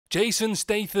Jason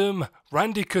Statham,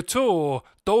 Randy Couture,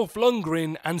 Dolph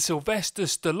Lundgren and Sylvester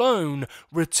Stallone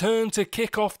return to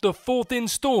kick off the fourth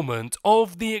installment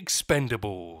of The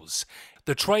Expendables.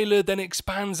 The trailer then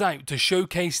expands out to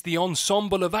showcase the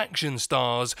ensemble of action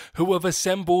stars who have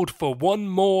assembled for one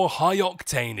more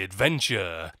high-octane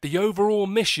adventure. The overall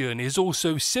mission is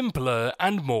also simpler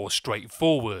and more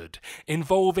straightforward,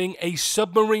 involving a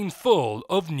submarine full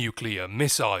of nuclear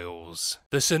missiles.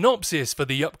 The synopsis for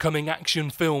the upcoming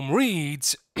action film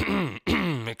reads,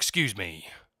 excuse me.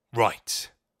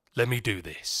 Right, let me do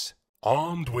this.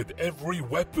 Armed with every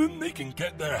weapon they can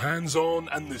get their hands on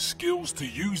and the skills to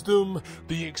use them,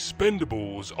 the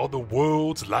Expendables are the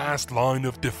world's last line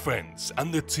of defense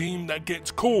and the team that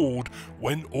gets called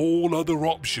when all other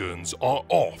options are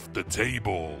off the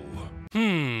table.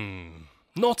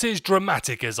 Not as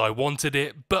dramatic as I wanted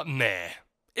it, but meh.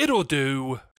 It'll do.